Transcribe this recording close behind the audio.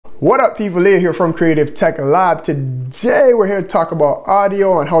What up people, Leo here from Creative Tech Lab. Today we're here to talk about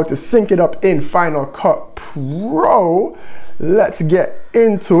audio and how to sync it up in Final Cut Pro. Let's get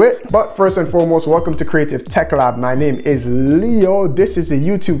into it. But first and foremost, welcome to Creative Tech Lab. My name is Leo. This is a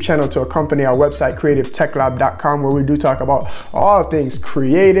YouTube channel to accompany our website creativetechlab.com, where we do talk about all things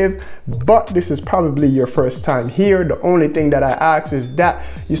creative. But this is probably your first time here. The only thing that I ask is that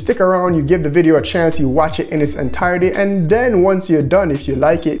you stick around, you give the video a chance, you watch it in its entirety, and then once you're done, if you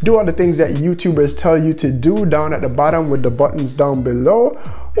like it, do all the things that YouTubers tell you to do down at the bottom with the buttons down below,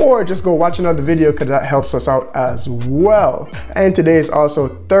 or just go watch another video because that helps us out as well. And today is also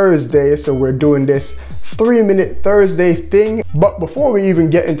Thursday, so we're doing this 3-minute Thursday thing. But before we even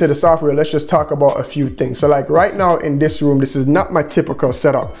get into the software, let's just talk about a few things. So like right now in this room, this is not my typical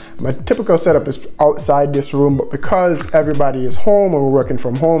setup. My typical setup is outside this room, but because everybody is home and we're working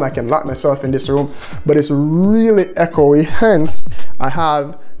from home, I can lock myself in this room, but it's really echoey, hence I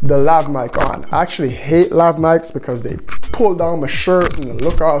have the lav mic on. I actually hate lav mics because they pull down my shirt and they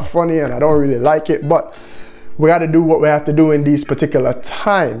look all funny and I don't really like it, but we got to do what we have to do in these particular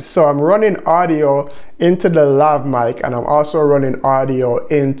times. So I'm running audio into the lav mic and I'm also running audio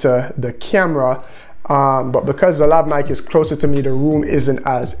into the camera, but because the lav mic is closer to me, the room isn't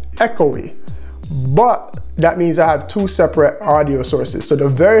as echoey. But that means I have two separate audio sources. So the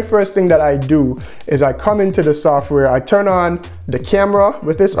very first thing that I do is I come into the software, I turn on the camera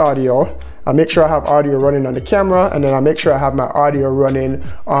with this audio, I make sure I have audio running on the camera, and then I make sure I have my audio running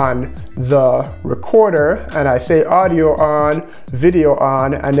on the recorder, and I say audio on, video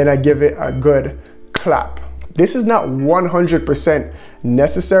on, and then I give it a good clap. This is not 100%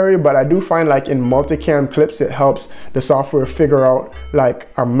 necessary, but I do find like in multicam clips, it helps the software figure out like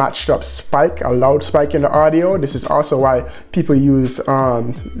a matched up spike, a loud spike in the audio. This is also why people use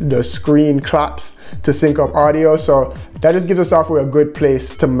the screen claps to sync up audio. So that just gives the software a good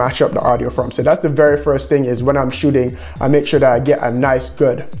place to match up the audio from. So that's the very first thing, is when I'm shooting, I make sure that I get a nice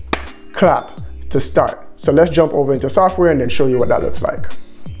good clap to start. So let's jump over into software and then show you what that looks like.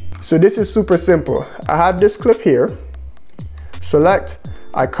 So this is super simple. I have this clip here, select,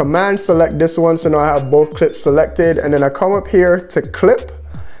 I command select this one, so now I have both clips selected, and then I come up here to clip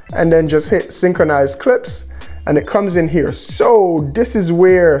and then just hit synchronize clips and it comes in here. So this is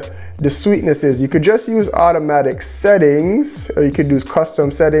where the sweetness is. You could just use automatic settings or you could use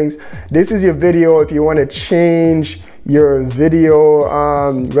custom settings. This is your video if you want to change your video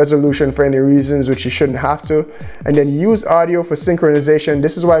resolution for any reasons, which you shouldn't have to, and then use audio for synchronization.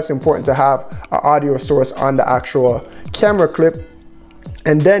 This is why it's important to have an audio source on the actual camera clip,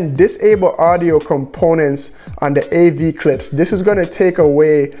 and then disable audio components on the AV clips. This is going to take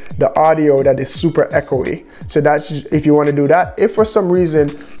away the audio that is super echoey. So that's if you want to do that. If for some reason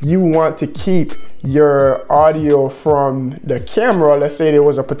you want to keep your audio from the camera, let's say there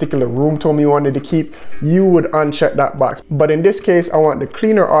was a particular room tone you wanted to keep, you would uncheck that box. But in this case, I want the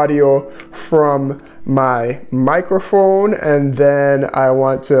cleaner audio from my microphone, and then I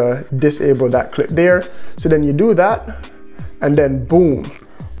want to disable that clip there. So then you do that and then boom.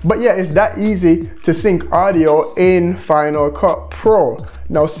 But yeah, it's that easy to sync audio in Final Cut Pro.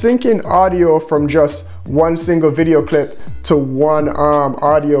 Now syncing audio from just one single video clip to one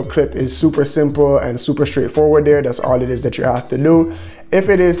audio clip is super simple and super straightforward there. That's all it is that you have to do. If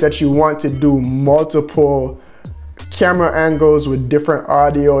it is that you want to do multiple camera angles with different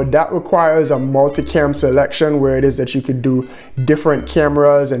audio, that requires a multicam selection, where it is that you could do different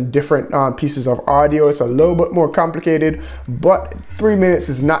cameras and different pieces of audio. It's a little bit more complicated, but 3 minutes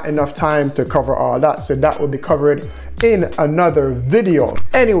is not enough time to cover all that, so that will be covered in another video.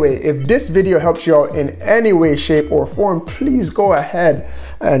 Anyway, if this video helps you out in any way, shape or form, please go ahead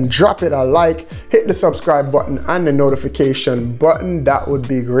and drop it a like, hit the subscribe button and the notification button. That would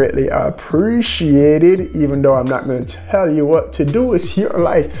be greatly appreciated. Even though I'm not going to tell you what to do, it's your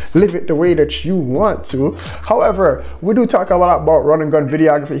life, live it the way that you want to. However, we do talk a lot about run and gun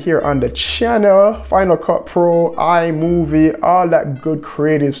videography here on the channel, Final Cut Pro, iMovie, all that good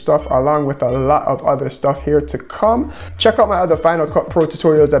creative stuff, along with a lot of other stuff here to come. Check out my other Final Cut Pro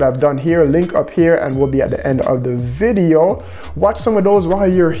tutorials that I've done here, link up here and will be at the end of the video. Watch some of those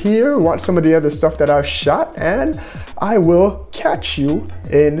while you're here, watch some of the other stuff that I've shot, and I will catch you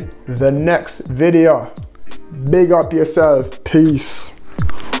in the next video. Big up yourself. Peace.